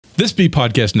This B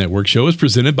Podcast Network show is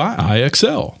presented by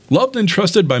IXL. Loved and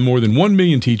trusted by more than 1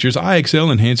 million teachers,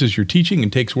 IXL enhances your teaching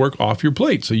and takes work off your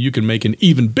plate so you can make an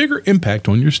even bigger impact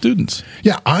on your students.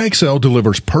 Yeah, IXL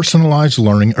delivers personalized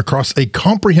learning across a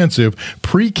comprehensive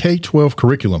pre-K-12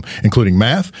 curriculum, including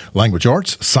math, language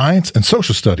arts, science, and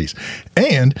social studies,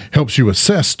 and helps you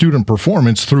assess student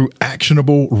performance through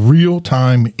actionable,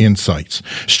 real-time insights.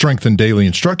 Strengthen daily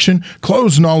instruction,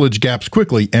 close knowledge gaps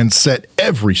quickly, and set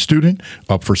every student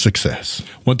up for success.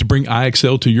 Want to bring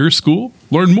IXL to your school?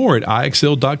 Learn more at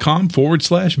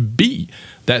IXL.com/B.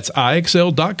 That's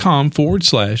IXL.com/BE.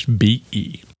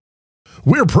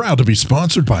 We're proud to be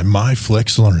sponsored by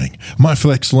MyFlex Learning.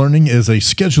 MyFlex Learning is a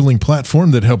scheduling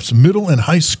platform that helps middle and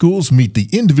high schools meet the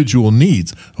individual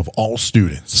needs of all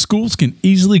students. Schools can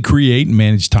easily create and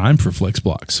manage time for flex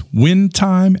blocks, win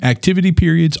time, activity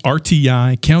periods,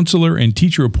 RTI, counselor and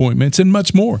teacher appointments, and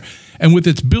much more. And with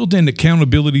its built-in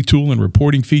accountability tool and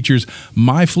reporting features,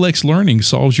 MyFlex Learning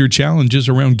solves your challenges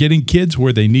around getting kids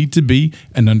where they need to be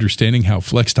and understanding how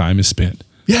flex time is spent.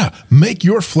 Yeah, make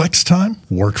your flex time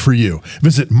work for you.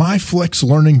 Visit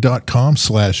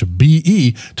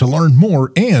myflexlearning.com/BE to learn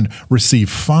more and receive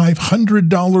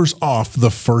 $500 off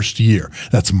the first year.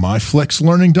 That's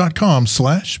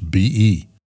myflexlearning.com/BE.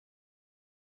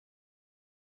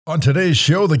 On today's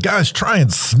show, the guys try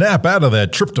and snap out of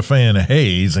that tryptophan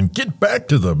haze and get back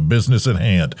to the business at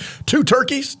hand. Two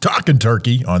turkeys talking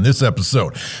turkey on this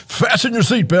episode. Fasten your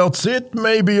seatbelts. It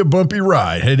may be a bumpy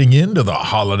ride heading into the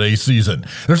holiday season.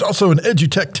 There's also an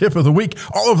EduTech tip of the week.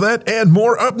 All of that and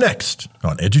more up next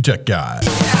on EduTech Guys.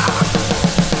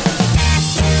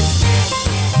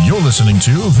 You're listening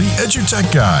to the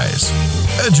EduTech Guys.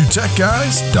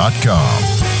 EduTechGuys.com.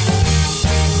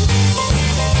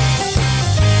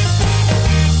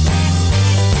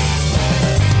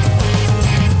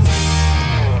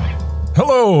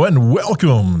 Hello and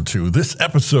welcome to this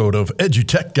episode of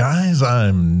EduTech Guys.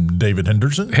 I'm David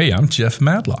Henderson. Hey, I'm Jeff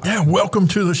Madlock. Yeah, welcome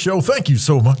to the show. Thank you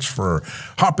so much for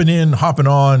hopping in, hopping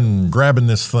on, grabbing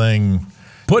this thing.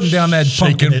 Putting down that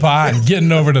pumpkin pie and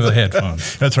getting over to the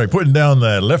headphones. That's right, putting down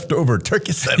the leftover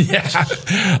turkey sandwich. Yeah,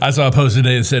 I saw a post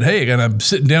today that said, hey, I'm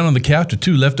sitting down on the couch with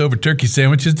 2 leftover turkey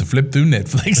sandwiches to flip through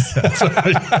Netflix. That's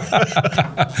right.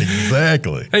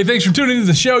 Exactly. Hey, thanks for tuning into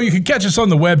the show. You can catch us on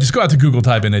the web. Just go out to Google,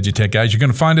 type in EduTech Guys. You're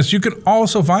going to find us. You can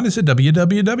also find us at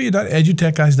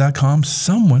www.edutechguys.com.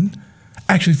 Someone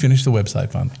actually finished the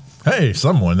website finally. Hey,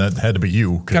 someone, that had to be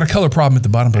you. Got a color problem at the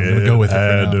bottom, but I'm going to go with it.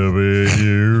 Had to be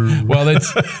you. Well,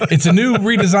 it's a new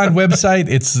redesigned website.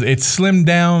 It's slimmed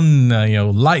down,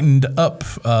 lightened up,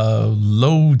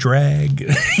 low drag.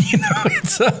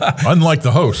 It's unlike the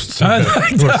hosts.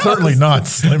 We're certainly not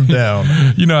slimmed down.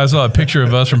 I saw a picture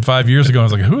of us from 5 years ago. I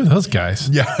was like, who are those guys?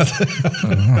 Yeah,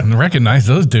 I don't recognize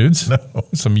those dudes. No.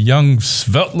 Some young,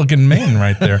 svelte-looking men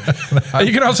right there.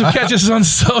 You can also catch us on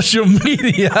social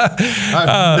media.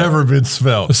 I've never been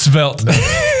svelte. Svelte. No.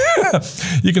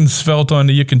 You can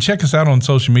check us out on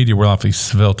social media. We're awfully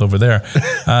svelte over there.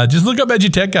 Just look up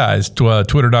EduTech Guys,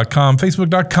 twitter.com,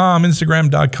 facebook.com,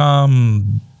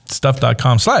 instagram.com,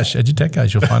 stuff.com/EduTech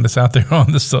Guys. You'll find us out there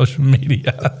on the social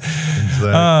media.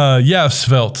 Exactly. Yeah,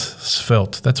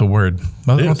 svelte. That's a word.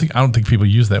 I don't think people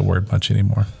use that word much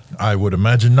anymore. I would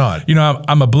imagine not.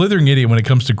 I'm a blithering idiot when it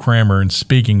comes to grammar and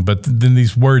speaking, but then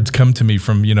these words come to me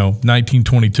from,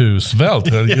 1922.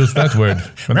 Svelte, I'll use that word.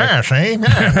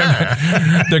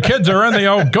 The kids are in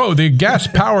the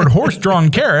gas-powered horse-drawn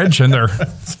carriage, and they're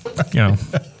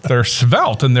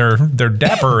svelte, and they're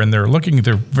dapper, and they're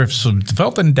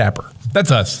svelte and dapper. That's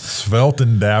us. Svelte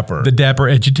and dapper. The dapper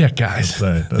EduTech Guys.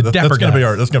 That's going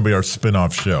to be our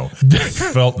spin-off show.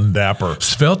 Svelte and dapper.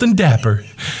 Svelte and dapper.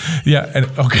 Yeah. And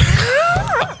okay.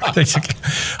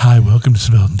 Hi, welcome to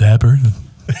Svelte and Dapper.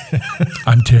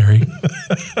 I'm Terry.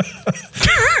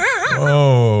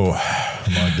 Oh,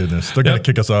 my goodness. They're going to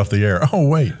kick us off the air. Oh,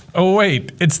 wait.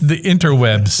 It's the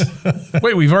interwebs.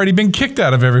 Wait, we've already been kicked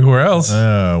out of everywhere else.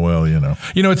 Well,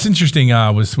 it's interesting.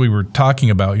 We were talking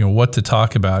about, what to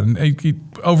talk about. And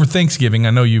over Thanksgiving, I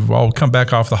know you've all come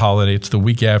back off the holiday. It's the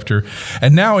week after.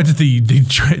 And now it's the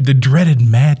dreaded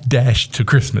mad dash to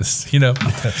Christmas.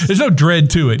 Yes. There's no dread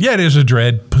to it. Yeah, there's a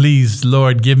dread. Please,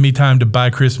 Lord, give me time to buy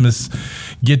Christmas.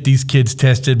 Get these kids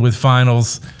tested with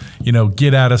finals.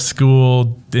 Get out of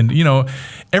school. And,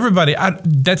 everybody,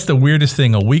 that's the weirdest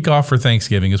thing. A week off for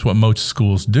Thanksgiving is what most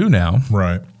schools do now.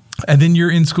 Right. And then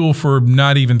you're in school for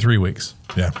not even 3 weeks.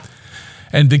 Yeah.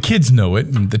 And the kids know it,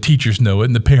 and the teachers know it,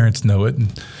 and the parents know it, and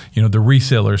the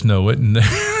resellers know it, and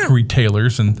the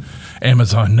retailers, and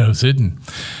Amazon knows it. And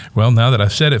well, now that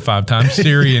I've said it 5 times,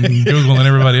 Siri and Google and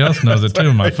everybody else knows it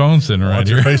too. My phone's sitting right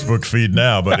here. Your Facebook feed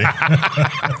now, buddy.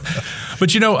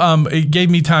 But it gave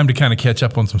me time to kind of catch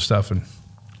up on some stuff and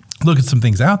look at some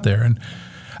things out there. And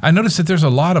I noticed that there's a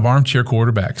lot of armchair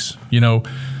quarterbacks,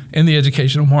 in the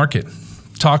educational market,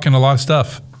 talking a lot of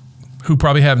stuff, who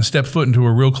probably haven't stepped foot into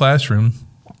a real classroom,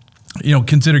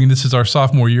 considering this is our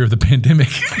sophomore year of the pandemic.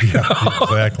 Yeah,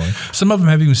 exactly. Some of them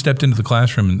haven't even stepped into the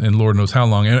classroom in Lord knows how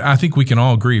long. And I think we can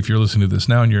all agree, if you're listening to this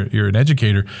now and you're an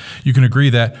educator, you can agree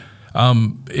that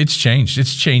it's changed.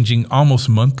 It's changing almost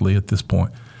monthly at this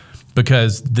point,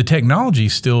 because the technology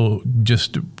is still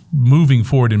just moving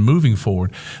forward and moving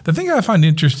forward. The thing I find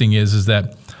interesting is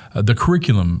that the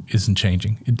curriculum isn't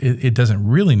changing. It doesn't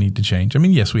really need to change. I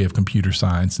mean, yes, we have computer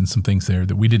science and some things there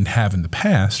that we didn't have in the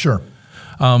past. Sure.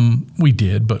 We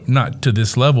did, but not to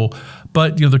this level.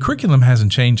 But, the curriculum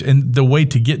hasn't changed. And the way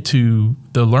to get to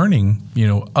the learning,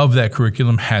 of that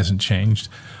curriculum hasn't changed.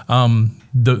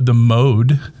 The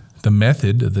mode, the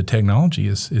method, the technology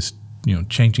is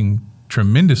changing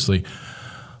tremendously.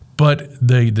 But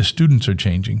the students are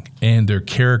changing, and their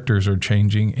characters are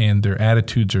changing, and their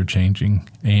attitudes are changing,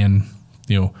 and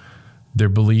their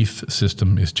belief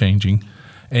system is changing.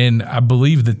 And I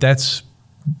believe that's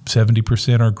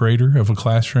 70% or greater of a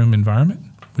classroom environment.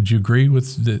 Would you agree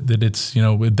with that? It's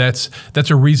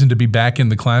that's a reason to be back in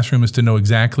the classroom, is to know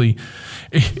exactly.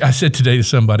 I said today to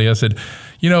somebody, I said,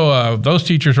 those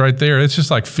teachers right there, it's just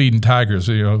like feeding tigers.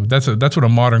 That's what a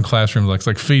modern classroom is like. It's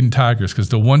like feeding tigers, because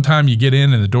the one time you get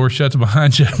in and the door shuts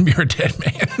behind you, you're a dead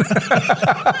man.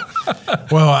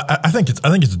 Well, I think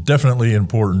it's definitely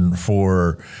important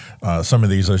for some of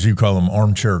these, as you call them,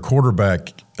 armchair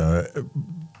quarterback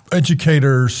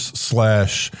educators /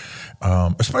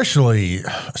 especially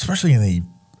in the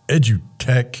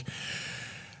edutech,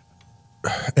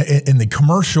 in the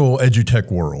commercial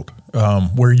edutech world,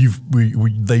 where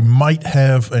they might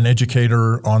have an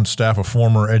educator on staff, a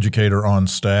former educator on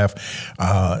staff,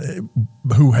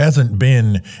 who hasn't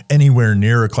been anywhere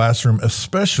near a classroom,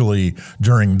 especially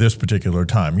during this particular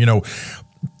time.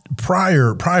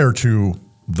 Prior to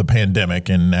the pandemic,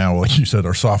 and now, like you said,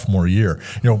 our sophomore year,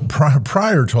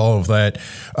 prior to all of that,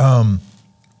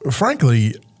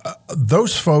 frankly,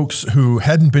 those folks who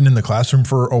hadn't been in the classroom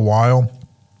for a while,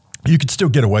 you could still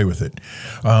get away with it.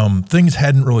 Things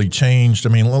hadn't really changed. I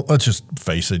mean, let's just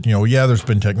face it. There's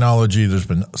been technology, there's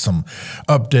been some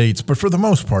updates, but for the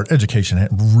most part, education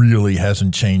really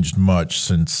hasn't changed much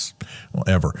since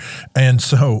ever. And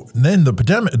so then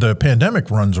the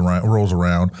pandemic rolls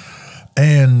around,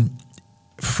 and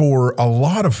for a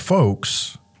lot of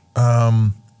folks,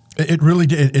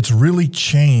 it's really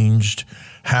changed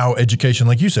how education,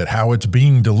 like you said, how it's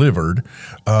being delivered,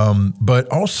 but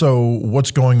also what's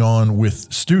going on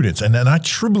with students. And I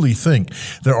truly think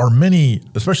there are many,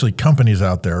 especially companies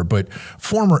out there, but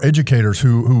former educators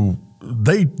who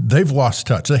they've lost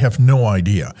touch. They have no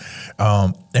idea.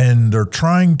 And they're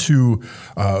trying to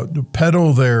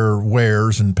peddle their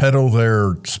wares and peddle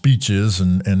their speeches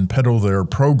and peddle their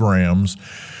programs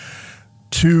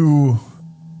to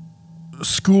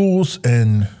schools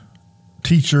and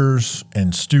teachers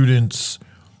and students,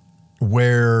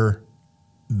 where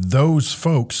those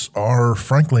folks are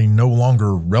frankly no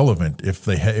longer relevant if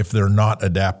they're not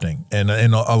adapting, and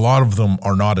a lot of them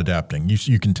are not adapting.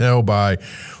 You can tell by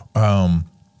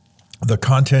the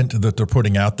content that they're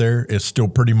putting out there is still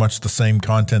pretty much the same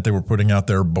content they were putting out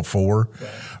there before.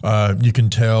 Right. You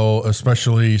can tell,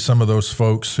 especially some of those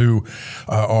folks who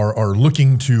are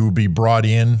looking to be brought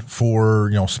in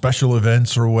for special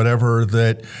events or whatever,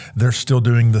 that they're still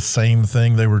doing the same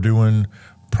thing they were doing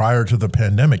prior to the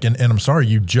pandemic. And I'm sorry,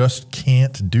 you just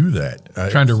can't do that.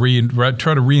 Try to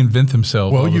reinvent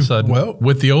themselves all of a sudden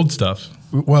with the old stuff.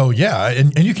 Well, yeah,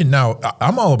 and you can now.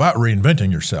 I'm all about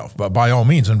reinventing yourself, but by all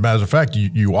means, and as a fact,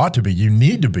 you ought to be. You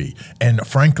need to be, and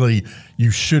frankly,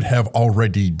 you should have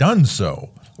already done so.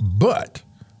 But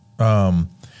to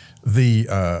me,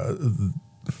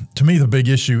 the big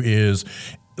issue is,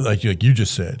 like you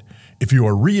just said, if you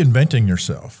are reinventing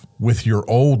yourself with your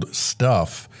old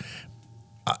stuff,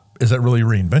 is that really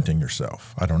reinventing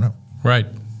yourself? I don't know. Right.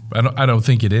 I don't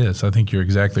think it is. I think you're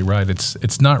exactly right.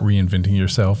 It's not reinventing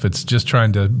yourself. It's just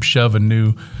trying to shove a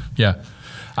new, yeah.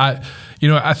 I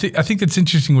think it's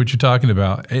interesting what you're talking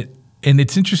about. And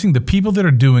it's interesting. The people that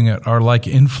are doing it are like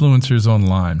influencers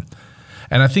online.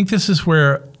 And I think this is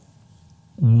where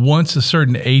once a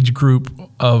certain age group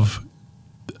of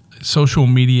social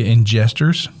media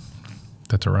ingesters,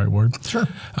 that's the right word. Sure.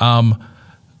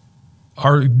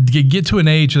 get to an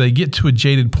age, or they get to a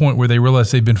jaded point where they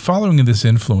realize they've been following this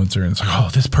influencer, and it's like, oh,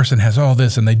 this person has all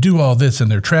this, and they do all this,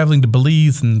 and they're traveling to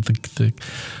Belize and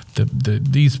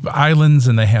these islands,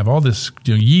 and they have all this,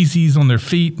 Yeezys on their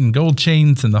feet and gold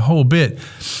chains and the whole bit,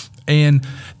 and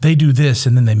they do this,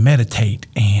 and then they meditate,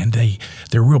 and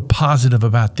they're real positive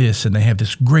about this, and they have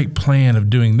this great plan of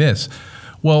doing this.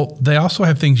 Well, they also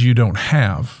have things you don't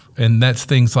have, and that's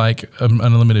things like an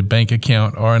unlimited bank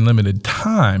account or unlimited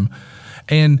time.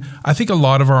 And I think a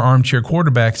lot of our armchair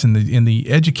quarterbacks in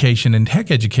the education and tech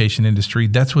education industry,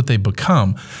 that's what they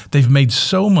become. They've made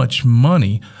so much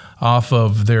money off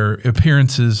of their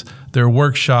appearances, their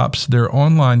workshops, their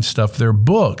online stuff, their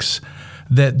books,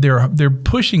 that they're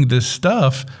pushing this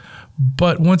stuff.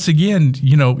 But once again,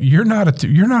 you're not a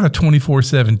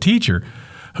 24/7 teacher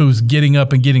who's getting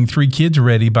up and getting 3 kids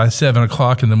ready by 7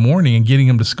 o'clock in the morning and getting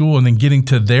them to school and then getting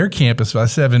to their campus by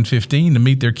 7:15 to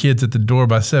meet their kids at the door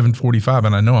by 7:45.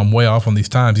 And I know I'm way off on these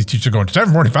times. These teachers are going,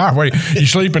 7:45? Wait, you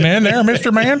sleeping in there,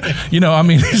 Mr. Man?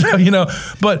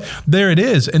 But there it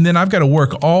is. And then I've got to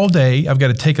work all day. I've got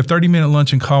to take a 30-minute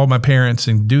lunch and call my parents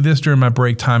and do this during my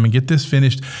break time and get this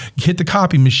finished, hit the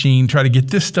copy machine, try to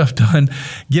get this stuff done,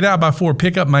 get out by 4,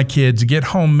 pick up my kids, get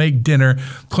home, make dinner,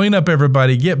 clean up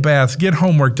everybody, get baths, get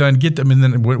homework done, get them, and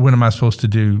then what am I supposed to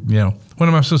do? When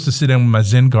am I supposed to sit down with my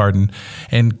Zen garden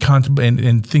and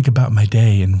think about my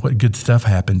day and what good stuff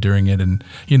happened during it? And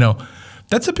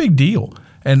that's a big deal.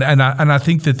 And I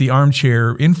think that the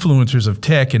armchair influencers of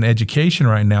tech and education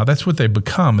right now, that's what they've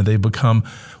become. And they've become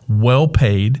well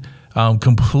paid,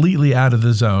 completely out of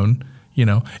the zone.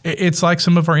 It's like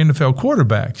some of our NFL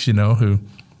quarterbacks, who.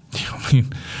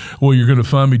 Well, you're going to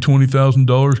fine me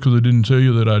 $20,000 because I didn't tell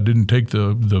you that I didn't take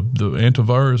the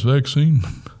antivirus vaccine.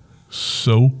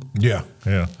 So yeah,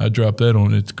 I dropped that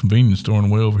on its convenience store on the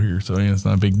way over here. So it's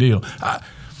not a big deal.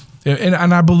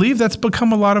 And I believe that's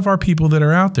become a lot of our people that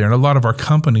are out there, and a lot of our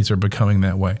companies are becoming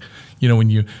that way. When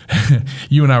you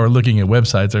and I were looking at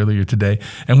websites earlier today,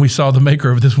 and we saw the maker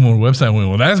of this one website, and we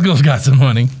went, well, that girl's got some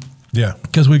money. Yeah,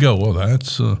 because we go, well,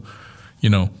 that's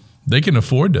they can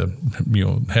afford to,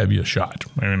 have you a shot.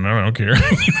 I don't care.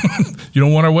 You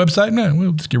don't want our website? No,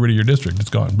 we'll just get rid of your district. It's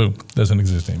gone. Boom. Doesn't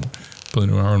exist anymore. Put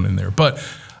our own in there. But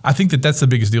I think that that's the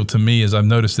biggest deal to me is I've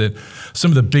noticed that some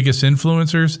of the biggest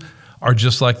influencers are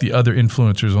just like the other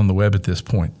influencers on the web at this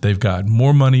point. They've got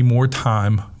more money, more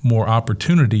time, more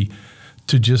opportunity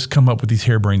to just come up with these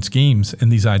harebrained schemes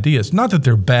and these ideas. Not that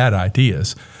they're bad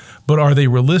ideas, but are they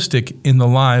realistic in the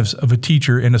lives of a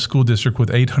teacher in a school district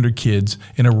with 800 kids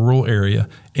in a rural area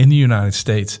in the United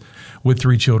States with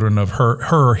 3 children of her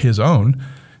or his own,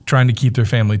 trying to keep their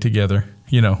family together,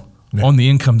 on the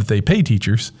income that they pay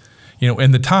teachers,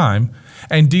 and the time,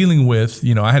 and dealing with,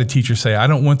 I had a teacher say, I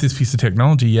don't want this piece of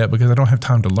technology yet because I don't have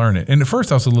time to learn it. And at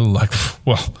first I was a little like,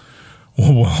 well,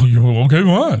 you're okay,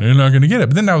 fine, you're not going to get it.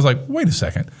 But then I was like, wait a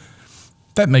second,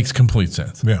 that makes complete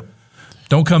sense. Yeah.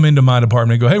 Don't come into my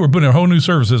department and go, hey, we're putting a whole new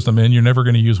server system in. You're never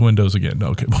going to use Windows again.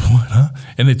 Okay, what, huh?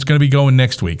 And it's going to be going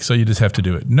next week, so you just have to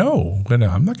do it. No,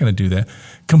 I'm not going to do that.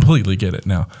 Completely get it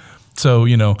now. So,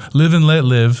 live and let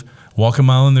live, walk a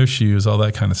mile in their shoes, all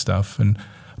that kind of stuff.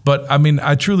 But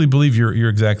I truly believe you're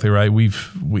exactly right.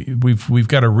 We've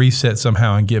got to reset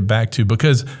somehow and get back to,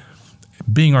 because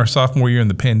being our sophomore year in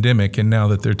the pandemic, and now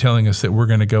that they're telling us that we're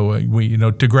going to go,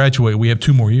 to graduate, we have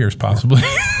 2 more years possibly.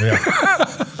 Yeah.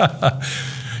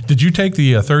 Did you take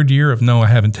the third year of? No, I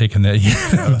haven't taken that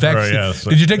yet. Right, yeah, so.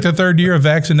 Did you take the third year of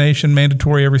vaccination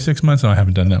mandatory every 6 months? No, I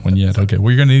haven't done that one yet. Okay,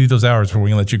 well, you're going to need those hours before we're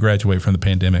going to let you graduate from the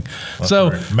pandemic. That's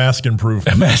right. Mask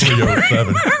improvement.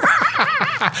 307.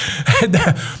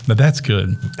 Now that's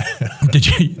good. Did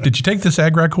you take this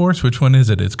agri course? Which one is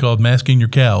it? It's called Masking Your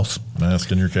Cows.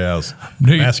 Masking your cows.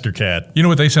 Mask your cat. You know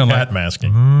what they sound like? Cat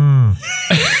masking.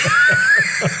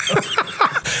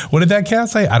 What did that cat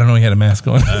say? I don't know. He had a mask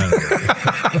on.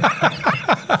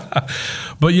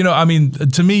 But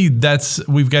to me,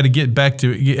 we've got to get back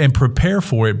to and prepare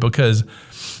for it, because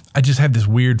I just have this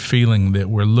weird feeling that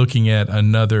we're looking at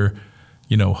another,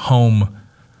 home,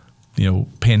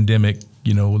 pandemic,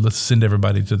 let's send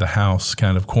everybody to the house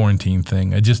kind of quarantine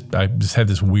thing. I just had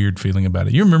this weird feeling about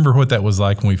it. You remember what that was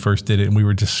like when we first did it, and we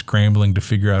were just scrambling to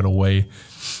figure out a way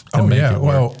to make it work.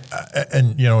 Well,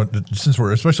 and since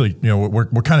we're especially, we're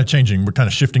kind of changing, we're kind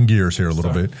of shifting gears here a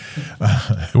little bit.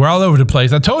 We're all over the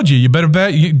place. I told you better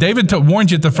bet. David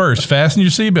warned you at the first. Fasten your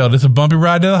seatbelt. It's a bumpy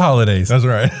ride to the holidays. That's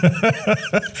right.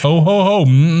 Ho ho ho.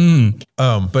 Mm-mm.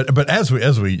 But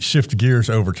as we shift gears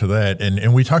over to that,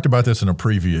 and we talked about this in a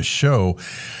previous show,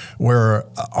 where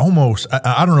almost,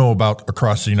 I don't know about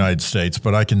across the United States,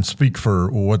 but I can speak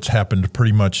for what's happened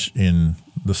pretty much in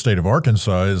the state of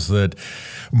Arkansas is that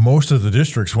most of the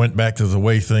districts went back to the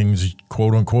way things,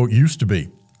 quote unquote, used to be.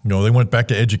 They went back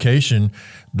to education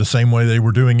the same way they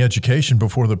were doing education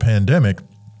before the pandemic,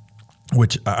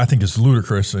 which I think is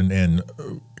ludicrous and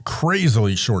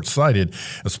crazily short-sighted,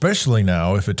 especially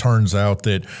now if it turns out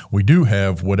that we do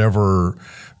have whatever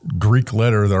Greek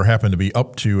letter there happen to be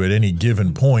up to at any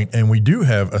given point, and we do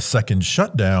have a second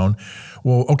shutdown.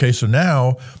 Well, okay, so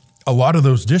now a lot of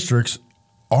those districts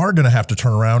are going to have to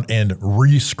turn around and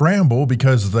re-scramble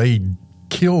because they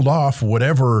killed off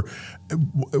whatever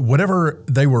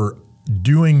they were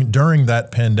doing during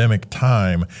that pandemic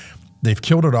time. They've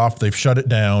killed it off. They've shut it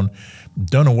down,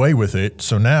 done away with it.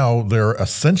 So now they're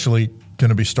essentially going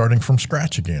to be starting from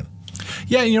scratch again.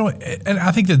 Yeah, and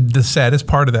I think that the saddest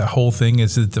part of that whole thing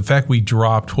is that the fact we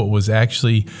dropped what was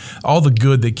actually all the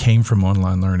good that came from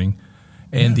online learning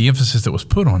and the emphasis that was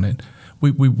put on it.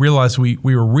 We realized we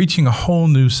were reaching a whole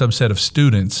new subset of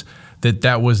students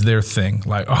that was their thing.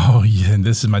 Like, oh, yeah,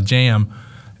 this is my jam.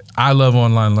 I love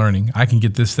online learning. I can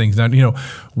get this thing done.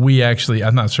 We actually,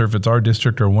 I'm not sure if it's our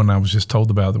district or one I was just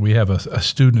told about, that we have a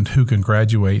student who can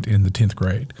graduate in the 10th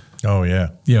grade. Oh, yeah.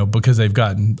 Because they've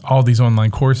gotten all these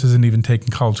online courses and even taken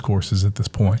college courses at this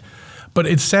point. But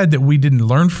it's sad that we didn't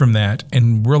learn from that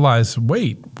and realize,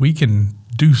 wait, we can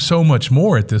do so much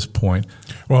more at this point.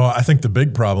 Well, I think the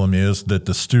big problem is that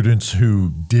the students who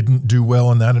didn't do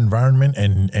well in that environment,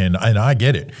 and I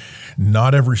get it,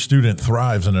 not every student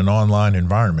thrives in an online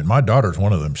environment. My daughter's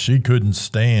one of them. She couldn't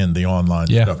stand the online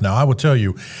stuff. Now, I will tell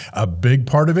you, a big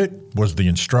part of it was the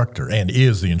instructor and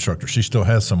is the instructor. She still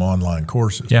has some online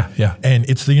courses. Yeah. And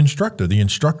it's the instructor. The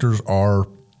instructors are,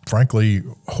 frankly,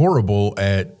 horrible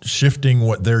at shifting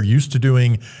what they're used to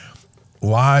doing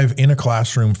live in a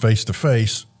classroom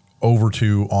face-to-face over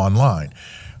to online.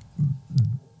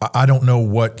 I don't know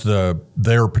what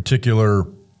their particular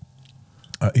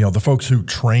the folks who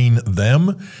train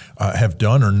them have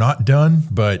done or not done,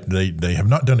 but they have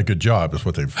not done a good job. That's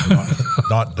what they've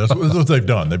not that's what they've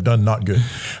done. They've done not good.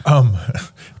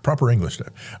 Proper English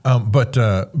there. But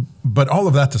all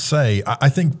of that to say, I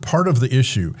think part of the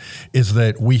issue is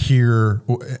that we hear,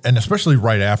 and especially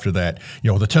right after that,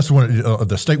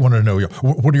 the state wanted to know,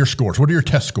 what are your scores? What are your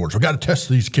test scores? We got to test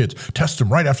these kids. Test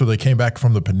them right after they came back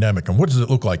from the pandemic. And what does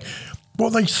it look like? Well,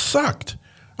 they sucked.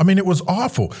 I mean, it was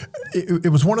awful.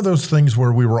 It was one of those things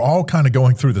where we were all kind of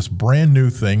going through this brand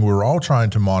new thing. We were all trying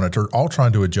to monitor, all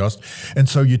trying to adjust. And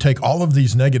so you take all of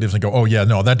these negatives and go, oh, yeah,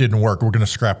 no, that didn't work. We're going to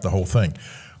scrap the whole thing.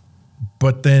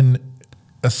 But then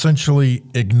essentially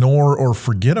ignore or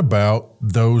forget about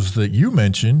those that you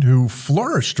mentioned who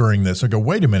flourished during this and go,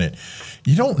 wait a minute,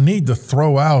 you don't need to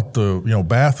throw out the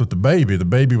bath with the baby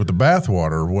with the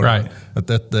bathwater or whatever. Right.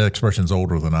 That expression's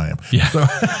older than I am. Yeah. So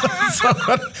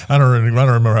I don't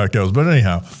remember how it goes. But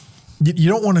anyhow, you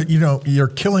don't want to, you're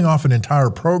killing off an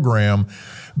entire program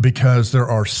because there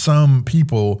are some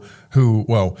people who,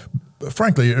 well,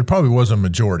 frankly, it probably was a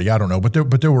majority. I don't know, but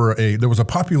there was a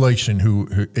population who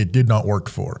it did not work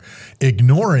for,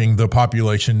 ignoring the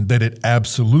population that it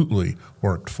absolutely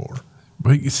worked for.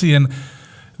 But you see, and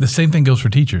the same thing goes for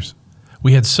teachers.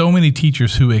 We had so many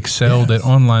teachers who excelled at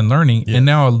online learning, and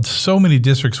now so many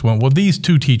districts went, well, these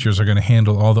two teachers are going to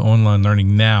handle all the online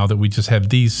learning now that we just have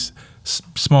these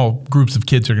small groups of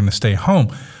kids are going to stay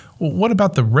home. Well, what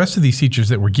about the rest of these teachers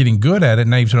that were getting good at it?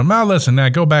 Now you've said, now listen, now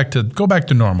go back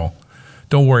to normal.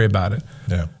 Don't worry about it.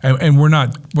 Yeah. And we're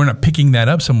not picking that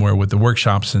up somewhere with the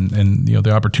workshops and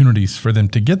the opportunities for them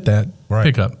to get that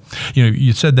pickup.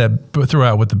 You said that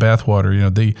throughout with the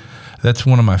bathwater. That's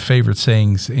one of my favorite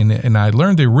sayings. And I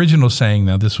learned the original saying.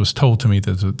 Now this was told to me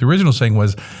that the original saying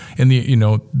was in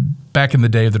the back in the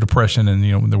day of the Depression, and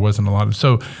when there wasn't a lot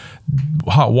of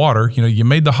hot water. You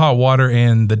made the hot water,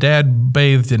 and the dad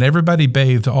bathed, and everybody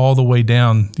bathed all the way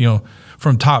down.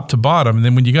 From top to bottom, and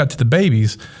then when you got to the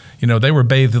babies. They were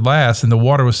bathed last, and the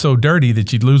water was so dirty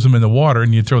that you'd lose them in the water,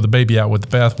 and you'd throw the baby out with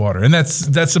the bathwater. And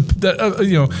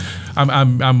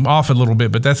I'm off a little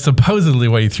bit, but that's supposedly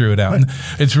why you threw it out. And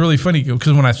it's really funny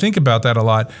because when I think about that a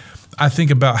lot, I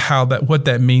think about what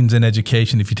that means in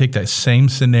education. If you take that same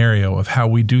scenario of how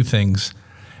we do things,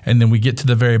 and then we get to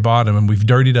the very bottom, and we've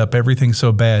dirtied up everything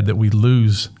so bad that we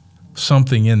lose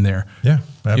something in there. Yeah,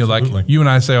 absolutely. Like you and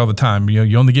I say all the time,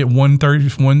 you only get one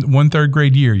third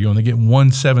grade year. You only get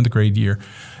one seventh grade year.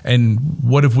 And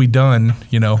what have we done,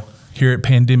 here at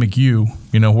Pandemic U,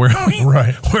 where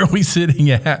are we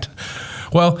sitting at?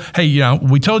 Well, hey,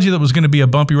 we told you that it was going to be a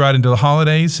bumpy ride into the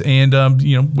holidays, and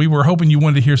we were hoping you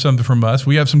wanted to hear something from us.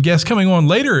 We have some guests coming on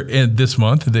later this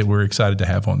month that we're excited to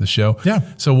have on the show. Yeah.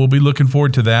 So we'll be looking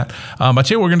forward to that. I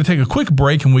tell you, we're going to take a quick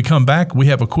break, and when we come back, we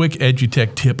have a quick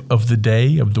EduTech tip of the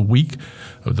day, of the week,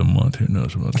 of the month. Who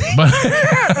knows? But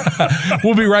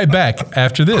we'll be right back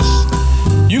after this.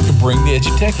 You can bring the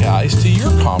EduTech guys to your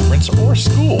conference or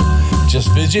school.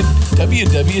 Just visit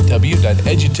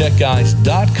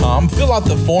www.edutechguys.com, fill out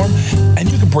the form,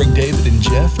 and you can bring David and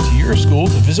Jeff to your school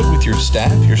to visit with your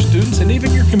staff, your students, and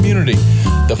even your community.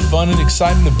 The fun and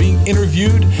excitement of being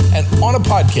interviewed and on a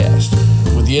podcast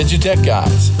with the EduTech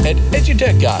guys at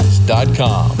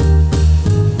edutechguys.com.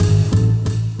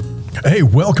 Hey,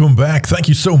 welcome back. Thank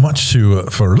you so much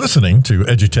for listening to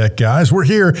EduTech Guys. We're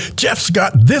here. Jeff's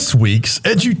got this week's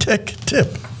EduTech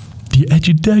tip. The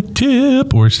EduTech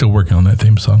tip. We're still working on that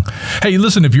theme song. Hey,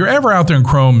 listen, if you're ever out there in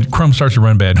Chrome starts to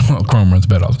run bad. Well, Chrome runs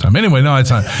bad all the time. Anyway, no, it's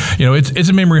not. It's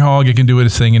a memory hog. It can do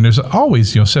its thing, and there's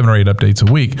always 7 or 8 updates a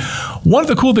week. One of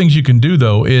the cool things you can do,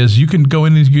 though, is you can go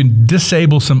in and you can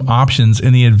disable some options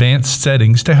in the advanced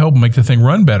settings to help make the thing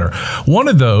run better. One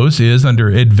of those is under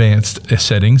advanced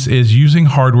settings is using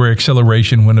hardware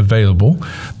acceleration when available.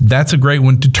 That's a great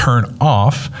one to turn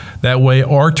off that way,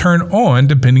 or turn on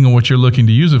depending on what you're looking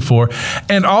to use it for.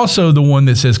 And also the one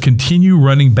that says continue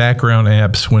running background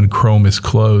apps when Chrome is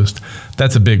closed.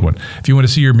 That's a big one. If you want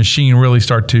to see your machine really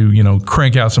start to,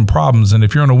 crank out some problems, and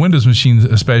if you're on a Windows machine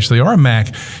especially, or a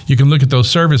Mac, you can look at those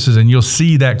services and you'll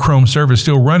see that Chrome service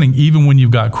still running even when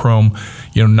you've got Chrome,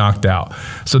 knocked out.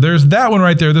 So there's that one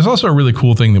right there. There's also a really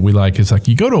cool thing that we like. It's like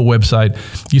you go to a website,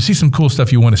 you see some cool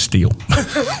stuff you want to steal.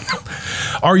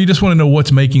 Or you just want to know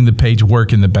what's making the page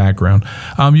work in the background.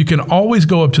 You can always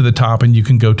go up to the top and you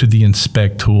can go to the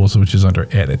Inspect Tools, which is under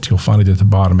Edit. You'll find it at the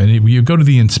bottom. And if you go to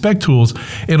the Inspect Tools,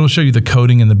 it'll show you the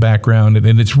coding in the background.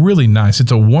 And it's really nice.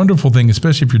 It's a wonderful thing,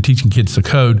 especially if you're teaching kids to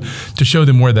code, to show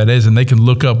them where that is. And they can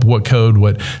look up what code,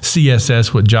 what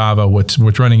CSS, what Java, what's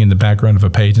running in the background of a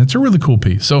page. And it's a really cool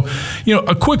piece. So,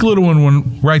 a quick little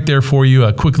one right there for you,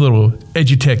 a quick little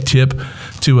EduTech tip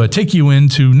to take you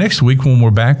into next week when we're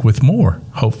back with more,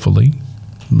 hopefully,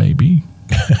 maybe.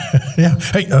 Yeah.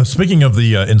 Hey, speaking of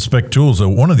the Inspect Tools,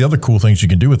 one of the other cool things you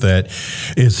can do with that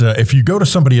is if you go to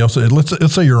somebody else,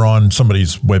 let's say you're on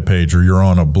somebody's webpage or you're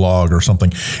on a blog or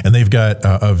something, and they've got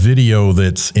a video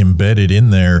that's embedded in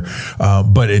there,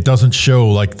 but it doesn't show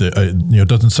like it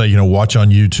doesn't say, watch on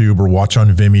YouTube or watch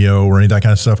on Vimeo or any of that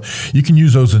kind of stuff. You can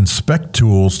use those Inspect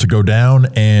Tools to go down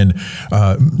and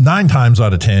 9 times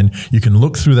out of 10, you can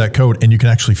look through that code and you can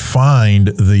actually find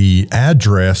the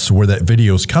address where that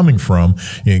video is coming from.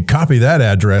 You can copy that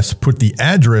address, put the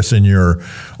address in your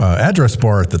address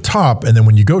bar at the top, and then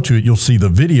when you go to it, you'll see the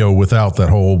video without that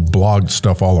whole blog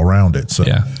stuff all around it. So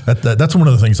yeah. That's one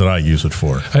of the things that I use it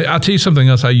for. I'll tell you something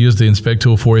else I use the Inspect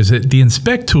Tool for is that the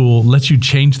Inspect Tool lets you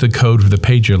change the code for the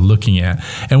page you're looking at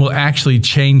and will actually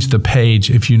change the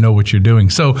page if you know what you're doing.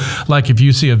 So like if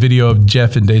you see a video of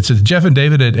Jeff and David, it says Jeff and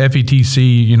David at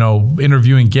FETC,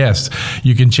 interviewing guests,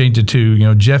 you can change it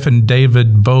to, Jeff and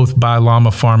David both buy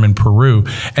llama farm in Peru.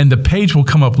 And the page will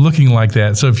come up looking like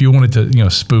that. So if you wanted to,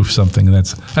 spoof something,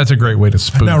 that's a great way to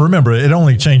spoof. Now remember, it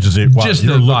only changes it while just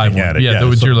you're the live looking one. at it. Yeah,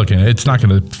 you're looking at it. It's not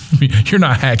going to. You're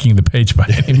not hacking the page by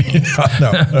any means.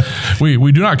 No.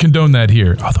 we do not condone that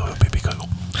here. Although it would be cool.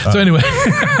 So anyway,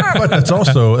 but it's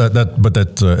also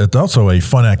it's also a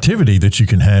fun activity that you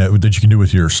can do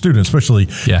with your students, especially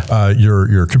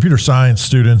your computer science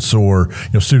students or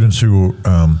students who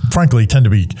frankly tend to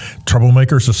be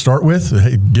troublemakers to start with.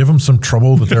 Hey, give them some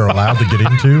trouble that they're allowed to get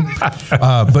into.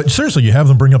 But seriously, you have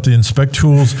them bring up the Inspect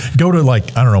Tools, go to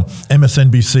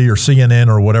MSNBC or CNN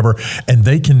or whatever, and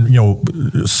they can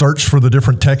search for the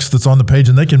different text that's on the page,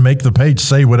 and they can make the page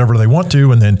say whatever they want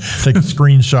to, and then take a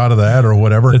screenshot of that or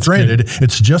whatever. Granted,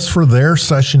 it's just for their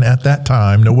session at that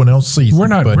time. No one else sees. We're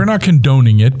not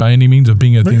condoning it by any means of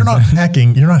being a. But you're not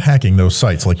hacking. You're not hacking those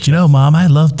sites. Like Mom, I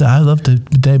love Dr.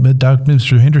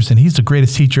 Mr. Henderson. He's the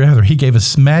greatest teacher ever. He gave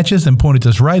us matches and pointed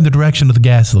us right in the direction of the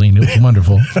gasoline. It was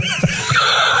wonderful.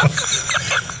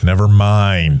 Never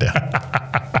mind.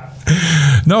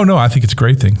 No, I think it's a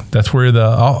great thing. That's where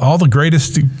all the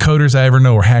greatest coders I ever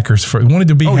know are hackers. Wanted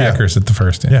to be hackers at the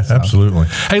first end. Yeah, so. Absolutely.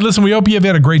 Hey, listen, we hope you've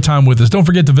had a great time with us. Don't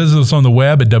forget to visit us on the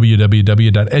web at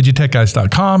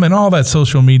www.edutechguys.com and all that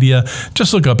social media.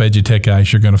 Just look up EduTech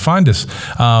Guys. You're going to find us.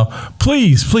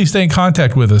 Please stay in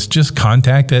contact with us. Just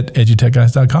contact at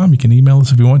edutechguys.com. You can email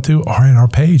us if you want to, or on our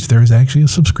page, there is actually a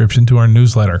subscription to our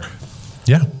newsletter.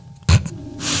 Yeah.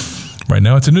 Right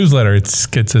now, it's a newsletter. It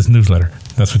says newsletter.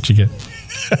 That's what you get.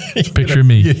 Picture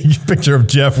me Picture of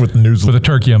Jeff with the news with a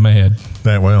turkey on my head.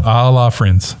 that well. A la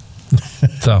Friends.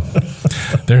 So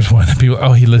there's one of the people.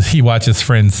 Oh, he watches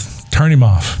Friends. Turn him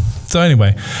off. So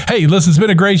anyway, hey, listen, it's been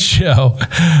a great show.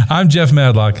 I'm Jeff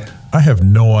Madlock. I have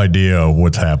no idea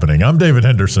what's happening. I'm David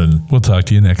Henderson. We'll talk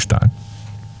to you next time.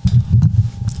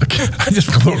 I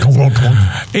just Come on.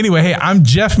 Anyway, hey, I'm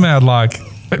Jeff Madlock.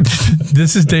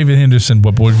 This is David Henderson,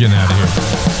 but we're getting out of here.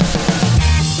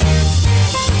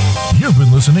 You've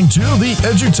been listening to the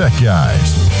EduTech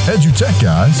Guys.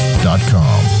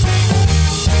 EduTechGuys.com.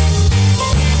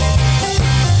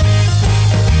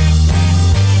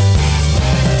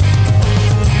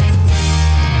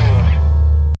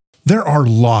 There are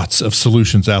lots of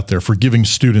solutions out there for giving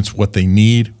students what they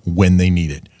need when they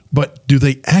need it. But do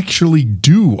they actually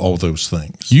do all those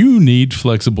things? You need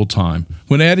flexible time.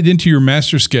 When added into your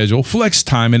master schedule, Flex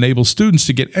Time enables students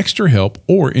to get extra help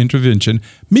or intervention,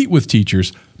 meet with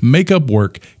teachers, make up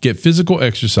work, get physical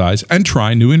exercise, and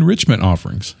try new enrichment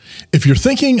offerings. If you're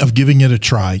thinking of giving it a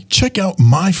try, check out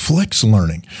My Flex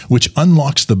Learning, which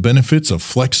unlocks the benefits of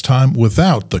flex time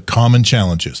without the common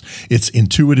challenges. Its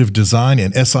intuitive design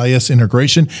and SIS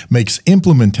integration makes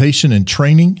implementation and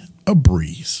training a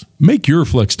breeze. Make your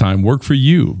flex time work for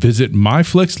you. Visit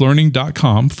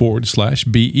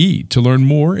myflexlearning.com/BE to learn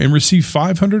more and receive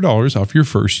 $500 off your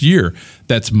first year.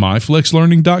 That's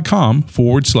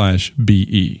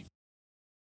myflexlearning.com/BE.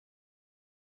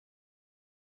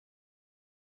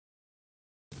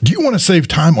 Do you want to save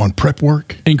time on prep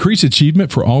work? Increase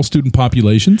achievement for all student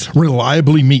populations?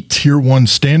 Reliably meet Tier 1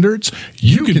 standards?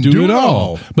 You can do it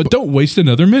all. But don't waste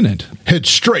another minute. Head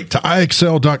straight to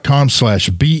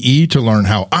IXL.com/BE to learn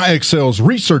how IXL's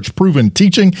research-proven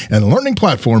teaching and learning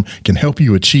platform can help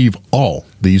you achieve all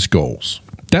these goals.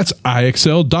 That's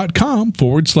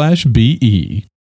IXL.com/BE.